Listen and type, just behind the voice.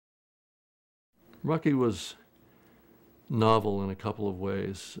Rocky was novel in a couple of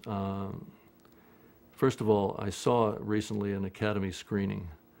ways. First of all, I saw recently an Academy screening.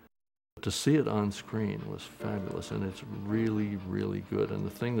 To see it on screen was fabulous, and it's really, really good. And the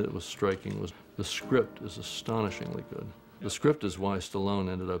thing that was striking was the script is astonishingly good. The script is why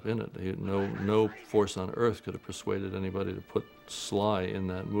Stallone ended up in it. No force on earth could have persuaded anybody to put Sly in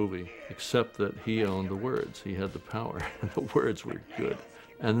that movie, except that he owned the words. He had the power, and the words were good.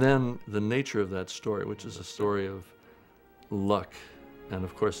 And then the nature of that story, which is a story of luck, and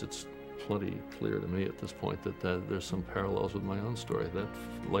of course it's plenty clear to me at this point that there's some parallels with my own story. That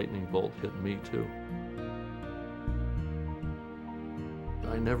lightning bolt hit me too.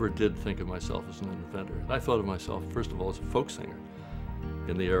 I never did think of myself as an inventor. I thought of myself, first of all, as a folk singer.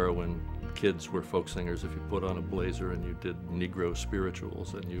 In the era when kids were folk singers, if you put on a blazer and you did Negro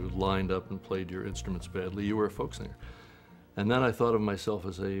spirituals and you lined up and played your instruments badly, you were a folk singer. And then I thought of myself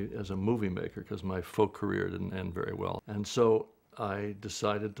as a movie maker, because my folk career didn't end very well. And so I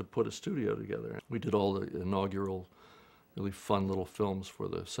decided to put a studio together. We did all the inaugural, really fun little films for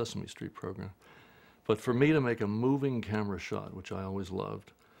the Sesame Street program. But for me to make a moving camera shot, which I always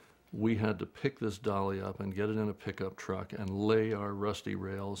loved, we had to pick this dolly up and get it in a pickup truck and lay our rusty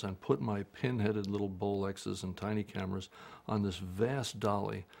rails and put my pin-headed little Bolexes and tiny cameras on this vast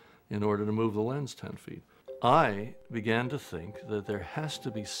dolly in order to move the lens 10 feet. I began to think that there has to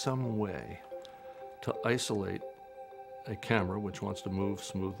be some way to isolate a camera, which wants to move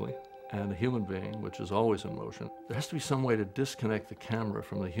smoothly, and a human being, which is always in motion. There has to be some way to disconnect the camera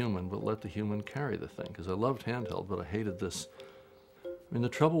from the human, but let the human carry the thing, because I loved handheld, but I hated this. I mean, the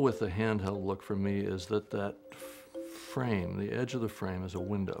trouble with the handheld look for me is that frame, the edge of the frame, is a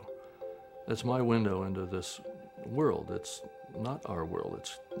window. That's my window into this world. It's not our world,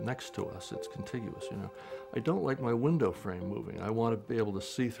 it's next to us, it's contiguous, you know. I don't like my window frame moving. I want to be able to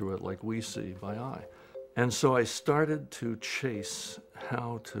see through it like we see by eye. And so I started to chase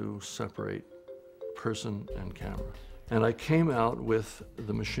how to separate person and camera. And I came out with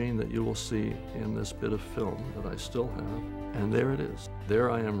the machine that you will see in this bit of film that I still have. And there it is.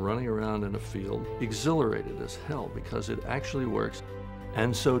 There I am running around in a field, exhilarated as hell, because it actually works.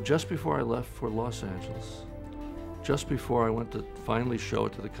 And so just before I left for Los Angeles, just before I went to finally show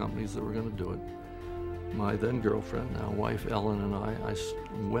it to the companies that were going to do it, my then girlfriend, now wife Ellen, and I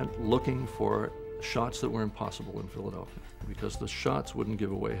went looking for shots that were impossible in Philadelphia, because the shots wouldn't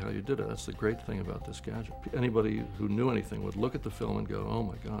give away how you did it. That's the great thing about this gadget. Anybody who knew anything would look at the film and go, oh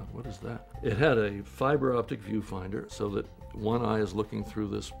my God, what is that? It had a fiber optic viewfinder so that one eye is looking through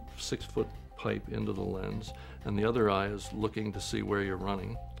this 6-foot pipe into the lens, and the other eye is looking to see where you're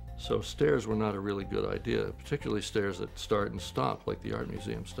running. So stairs were not a really good idea, particularly stairs that start and stop like the Art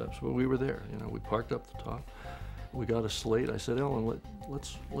Museum steps. But we were there, you know, we parked up the top. We got a slate. I said, Ellen,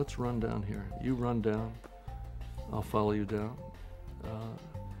 let's run down here. You run down, I'll follow you down,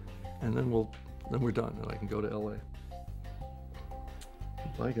 and then we're done, and I can go to LA.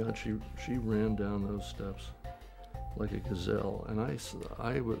 By God, she ran down those steps like a gazelle, and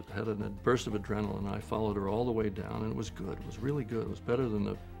I had a burst of adrenaline. I followed her all the way down, and it was good. It was really good. It was better than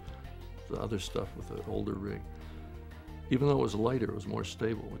the other stuff with the older rig. Even though it was lighter, it was more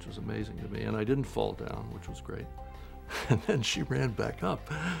stable, which was amazing to me. And I didn't fall down, which was great. And then she ran back up.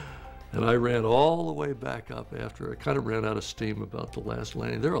 And I ran all the way back up after. I kind of ran out of steam about the last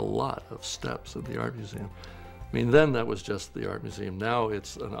landing. There are a lot of steps in the Art Museum. I mean, then that was just the Art Museum. Now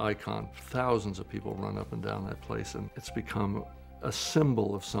it's an icon. Thousands of people run up and down that place, and it's become a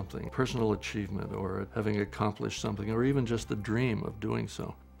symbol of something, personal achievement, or having accomplished something, or even just the dream of doing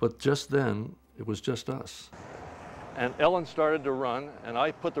so. But just then, it was just us. And Ellen started to run, and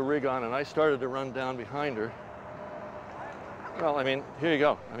I put the rig on, and I started to run down behind her. Well, I mean, here you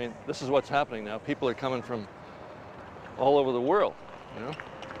go. I mean, this is what's happening now. People are coming from all over the world, you know?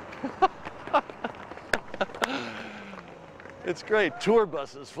 It's great. Tour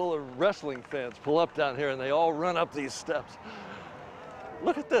buses full of wrestling fans pull up down here, and they all run up these steps.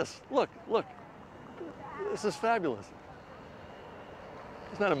 Look at this. Look, look. This is fabulous.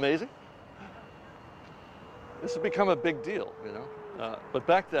 Isn't that amazing? This has become a big deal, you know. But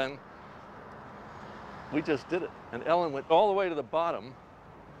back then, we just did it. And Ellen went all the way to the bottom,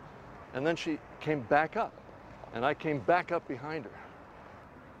 and then she came back up, and I came back up behind her.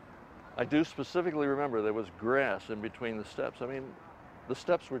 I do specifically remember there was grass in between the steps. I mean, the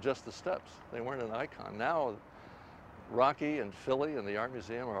steps were just the steps. They weren't an icon. Now, Rocky and Philly and the Art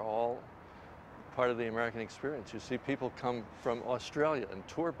Museum are all part of the American experience. You see people come from Australia in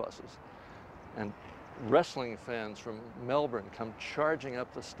tour buses, and wrestling fans from Melbourne come charging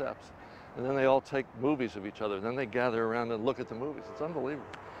up the steps, and then they all take movies of each other, and then they gather around and look at the movies. It's unbelievable.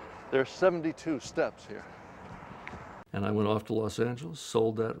 There are 72 steps here. And I went off to Los Angeles,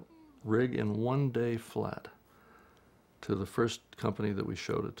 sold that rig in 1 day flat to the first company that we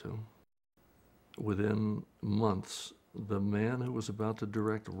showed it to. Within months, the man who was about to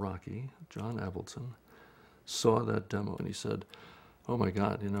direct Rocky, John Avildsen, saw that demo and he said, "Oh my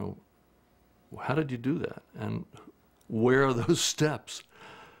God, you know, how did you do that? And where are those steps?"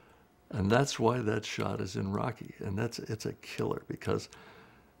 And that's why that shot is in Rocky. And it's a killer, because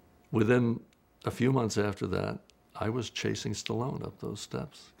within a few months after that, I was chasing Stallone up those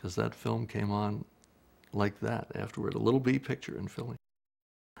steps, because that film came on like that afterward, a little B picture in Philly.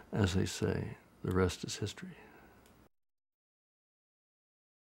 As they say, the rest is history.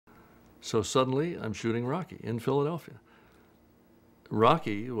 So suddenly, I'm shooting Rocky in Philadelphia.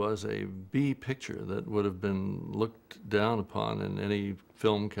 Rocky was a B picture that would have been looked down upon in any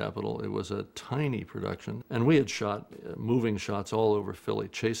film capital. It was a tiny production, and we had shot moving shots all over Philly,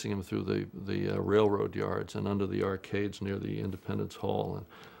 chasing him through the railroad yards and under the arcades near the Independence Hall and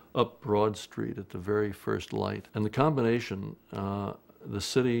up Broad Street at the very first light. And the combination, the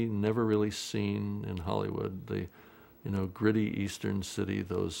city never really seen in Hollywood, the gritty eastern city,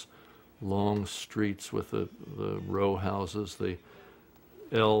 those long streets with the row houses, the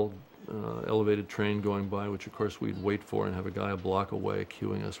elevated train going by, which of course we'd wait for and have a guy a block away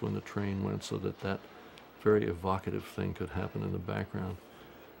queuing us when the train went, so that very evocative thing could happen in the background.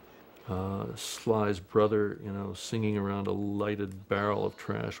 Sly's brother, singing around a lighted barrel of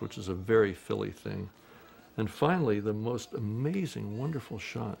trash, which is a very Philly thing. And finally, the most amazing, wonderful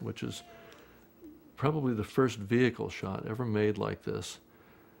shot, which is probably the first vehicle shot ever made like this.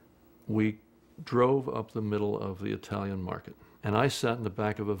 We drove up the middle of the Italian market, and I sat in the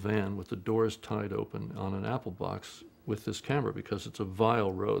back of a van with the doors tied open on an apple box with this camera, because it's a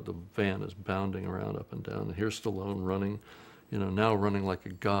vile road. The van is bounding around up and down. And here's Stallone running, now running like a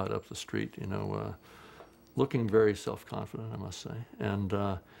god up the street, looking very self-confident, I must say.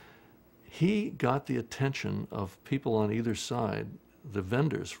 And he got the attention of people on either side, the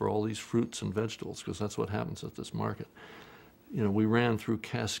vendors for all these fruits and vegetables, because that's what happens at this market. We ran through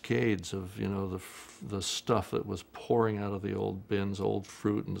cascades of, the stuff that was pouring out of the old bins, old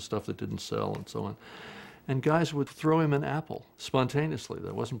fruit and the stuff that didn't sell and so on. And guys would throw him an apple spontaneously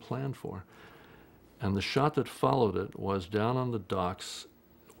that wasn't planned for. And the shot that followed it was down on the docks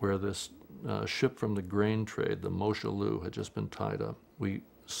where this ship from the grain trade, the Moshelu, had just been tied up. We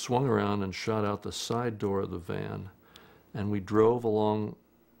swung around and shot out the side door of the van, and we drove along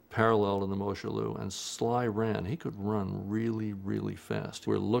parallel to the Moshelu, and Sly ran. He could run really, really fast.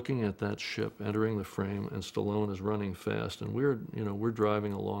 We're looking at that ship entering the frame, and Stallone is running fast, and we're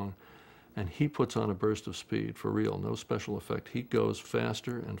driving along, and he puts on a burst of speed for real, no special effect. He goes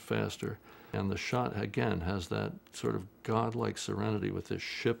faster and faster, and the shot again has that sort of godlike serenity with this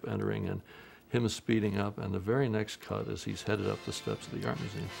ship entering and him speeding up, and the very next cut is he's headed up the steps of the Art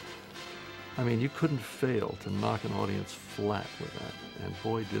Museum. I mean, you couldn't fail to knock an audience flat with that, and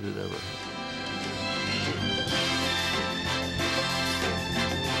boy, did it ever.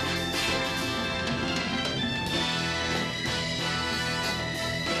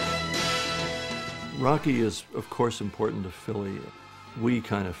 Rocky is, of course, important to Philly. We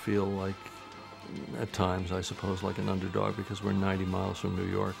kind of feel like, at times, I suppose, like an underdog, because we're 90 miles from New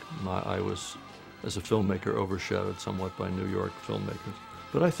York. I was, as a filmmaker, overshadowed somewhat by New York filmmakers.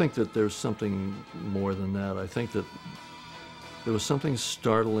 But I think that there's something more than that. I think that there was something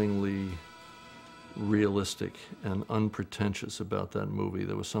startlingly realistic and unpretentious about that movie.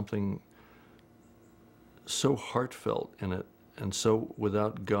 There was something so heartfelt in it and so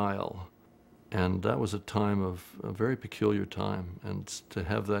without guile. And that was a very peculiar time. And to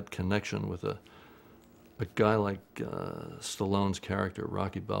have that connection with a guy like Stallone's character,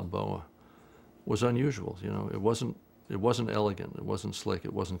 Rocky Balboa, was unusual. It wasn't elegant, it wasn't slick,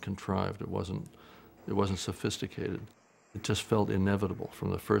 it wasn't contrived, it wasn't sophisticated. It just felt inevitable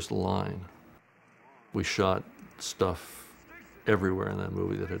from the first line. We shot stuff everywhere in that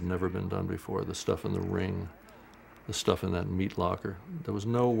movie that had never been done before. The stuff in the ring, the stuff in that meat locker. There was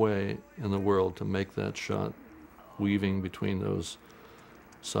no way in the world to make that shot weaving between those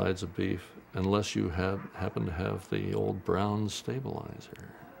sides of beef unless you happen to have the old Brown stabilizer.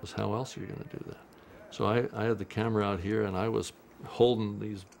 How else are you going to do that? So I had the camera out here, and I was holding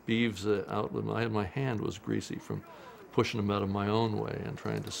these beeves out with my hand was greasy from pushing them out of my own way and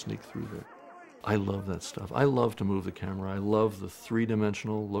trying to sneak through there. I love that stuff. I love to move the camera. I love the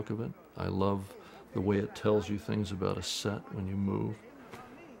three-dimensional look of it. I love the way it tells you things about a set when you move.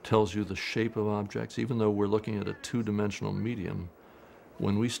 Tells you the shape of objects. Even though we're looking at a two-dimensional medium,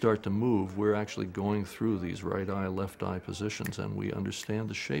 when we start to move, we're actually going through these right eye, left eye positions, and we understand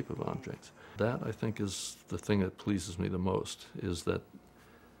the shape of objects. That, I think, is the thing that pleases me the most, is that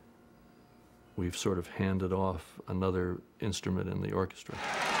we've sort of handed off another instrument in the orchestra.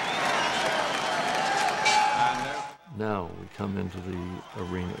 Now we come into the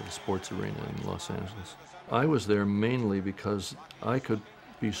arena, the sports arena in Los Angeles. I was there mainly because I could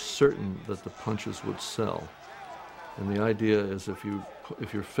be certain that the punches would sell. And the idea is if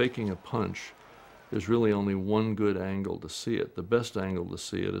you're faking a punch, there's really only one good angle to see it. The best angle to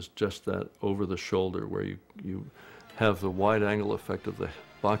see it is just that over the shoulder where you have the wide angle effect of the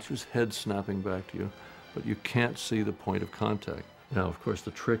boxer's head snapping back to you, but you can't see the point of contact. Now, of course,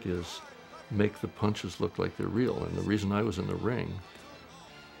 the trick is make the punches look like they're real. And the reason I was in the ring,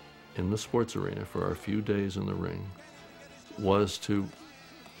 in the sports arena for our few days in the ring, was to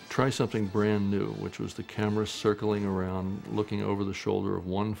try something brand new, which was the camera circling around, looking over the shoulder of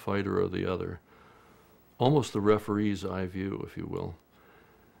one fighter or the other, almost the referee's eye view, if you will,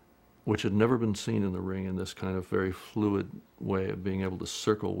 which had never been seen in the ring in this kind of very fluid way of being able to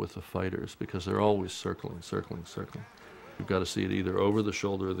circle with the fighters, because they're always circling, circling, circling. You've got to see it either over the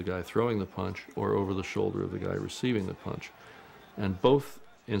shoulder of the guy throwing the punch or over the shoulder of the guy receiving the punch. And both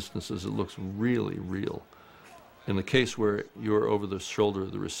instances, it looks really real. In the case where you're over the shoulder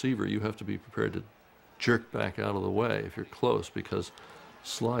of the receiver, you have to be prepared to jerk back out of the way if you're close, because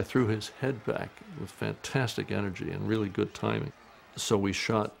Sly threw his head back with fantastic energy and really good timing. So we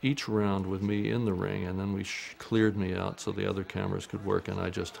shot each round with me in the ring, and then we cleared me out so the other cameras could work, and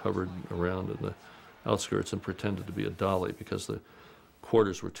I just hovered around in the outskirts and pretended to be a dolly, because the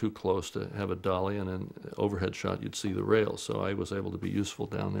quarters were too close to have a dolly, and in overhead shot you'd see the rails, so I was able to be useful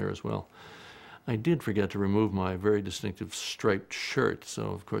down there as well. I did forget to remove my very distinctive striped shirt,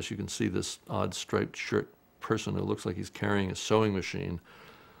 so of course you can see this odd striped shirt person who looks like he's carrying a sewing machine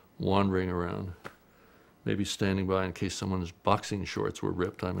wandering around, maybe standing by in case someone's boxing shorts were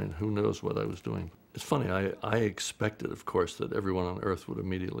ripped. I mean, who knows what I was doing. It's funny, I expected, of course, that everyone on Earth would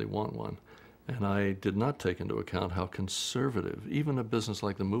immediately want one. And I did not take into account how conservative even a business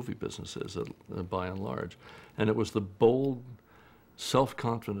like the movie business is, by and large. And it was the bold,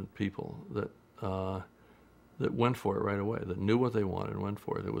 self-confident people that went for it right away, that knew what they wanted and went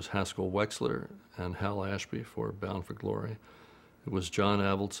for it. It was Haskell Wexler and Hal Ashby for Bound for Glory. It was John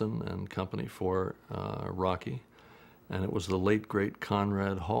Avildsen and company for Rocky. And it was the late, great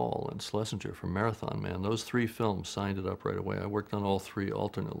Conrad Hall and Schlesinger for Marathon Man. Those three films signed it up right away. I worked on all three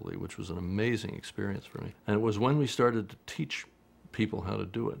alternately, which was an amazing experience for me. And it was when we started to teach people how to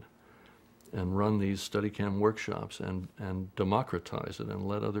do it and run these Steadicam workshops and democratize it and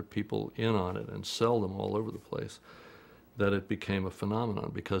let other people in on it and sell them all over the place, that it became a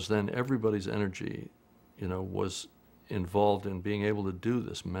phenomenon, because then everybody's energy, you know, was involved in being able to do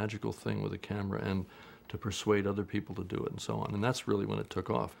this magical thing with a camera and to persuade other people to do it and so on. And that's really when it took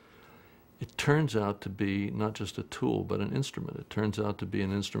off. It turns out to be not just a tool, but an instrument. It turns out to be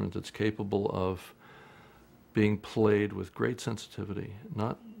an instrument that's capable of being played with great sensitivity,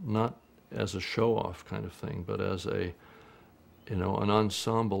 not as a show-off kind of thing, but as a, you know, an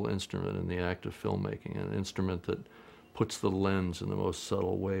ensemble instrument in the act of filmmaking, an instrument that puts the lens in the most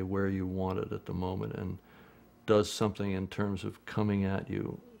subtle way where you want it at the moment and does something in terms of coming at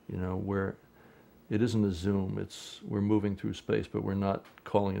you, you know, where it isn't a zoom, we're moving through space, but we're not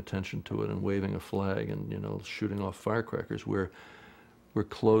calling attention to it and waving a flag and, you know, shooting off firecrackers. We're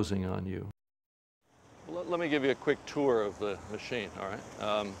closing on you. Let me give you a quick tour of the machine, all right?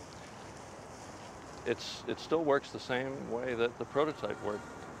 It still works the same way that the prototype worked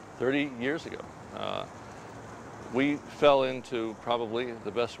 30 years ago. We fell into probably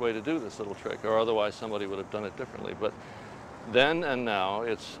the best way to do this little trick, or otherwise somebody would have done it differently. But then and now,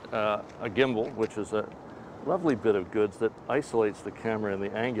 it's a gimbal, which is a lovely bit of goods that isolates the camera in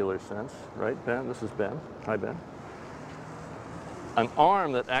the angular sense, right, Ben? This is Ben. Hi, Ben. An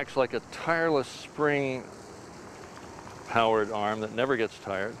arm that acts like a tireless spring-powered arm that never gets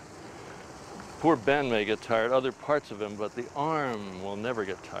tired. Poor Ben may get tired, other parts of him, but the arm will never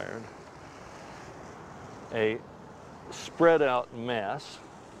get tired. A spread out mass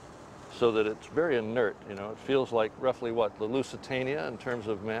so that it's very inert, you know. It feels like roughly what, the Lusitania in terms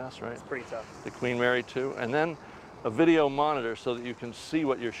of mass, right? It's pretty tough. The Queen Mary 2. And then a video monitor so that you can see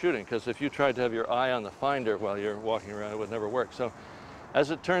what you're shooting, because if you tried to have your eye on the finder while you're walking around, it would never work. So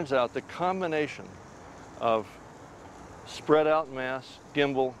as it turns out, the combination of spread out mass,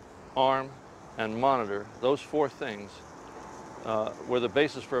 gimbal, arm, and monitor, those four things were the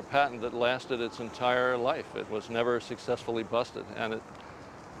basis for a patent that lasted its entire life. It was never successfully busted, and it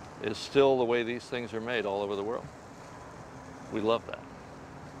is still the way these things are made all over the world. We love that.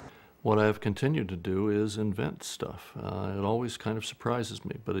 What I've continued to do is invent stuff. It always kind of surprises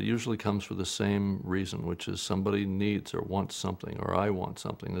me, but it usually comes for the same reason, which is somebody needs or wants something, or I want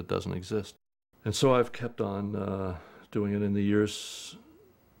something that doesn't exist. And so I've kept on doing it in the years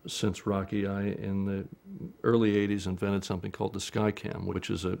since Rocky. I, in the early 80s, invented something called the Steadicam, which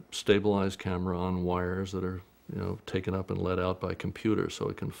is a stabilized camera on wires that are, taken up and let out by computer so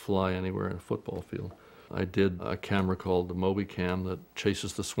it can fly anywhere in a football field. I did a camera called the MobiCam that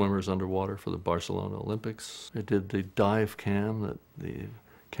chases the swimmers underwater for the Barcelona Olympics. I did the dive cam that the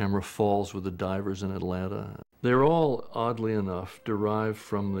camera falls with the divers in Atlanta. They're all, oddly enough, derived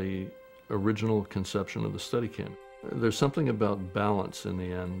from the original conception of the Steadicam. There's something about balance in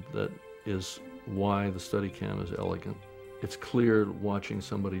the end that is why the Steadicam is elegant. It's clear watching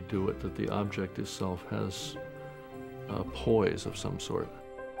somebody do it that the object itself has a poise of some sort.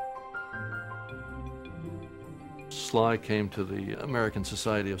 Sly came to the American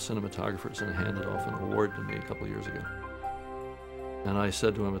Society of Cinematographers and handed off an award to me a couple of years ago. And I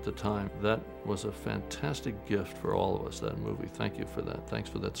said to him at the time, that was a fantastic gift for all of us, that movie. Thank you for that. Thanks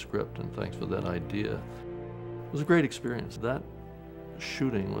for that script and thanks for that idea. It was a great experience. That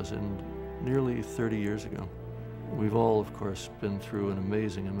shooting was in nearly 30 years ago. We've all, of course, been through an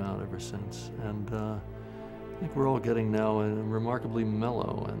amazing amount ever since. And I think we're all getting now remarkably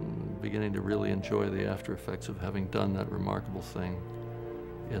mellow and beginning to really enjoy the after effects of having done that remarkable thing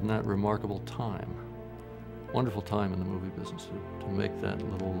in that remarkable time. Wonderful time in the movie business to make that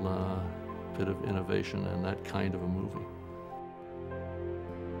little bit of innovation and that kind of a movie.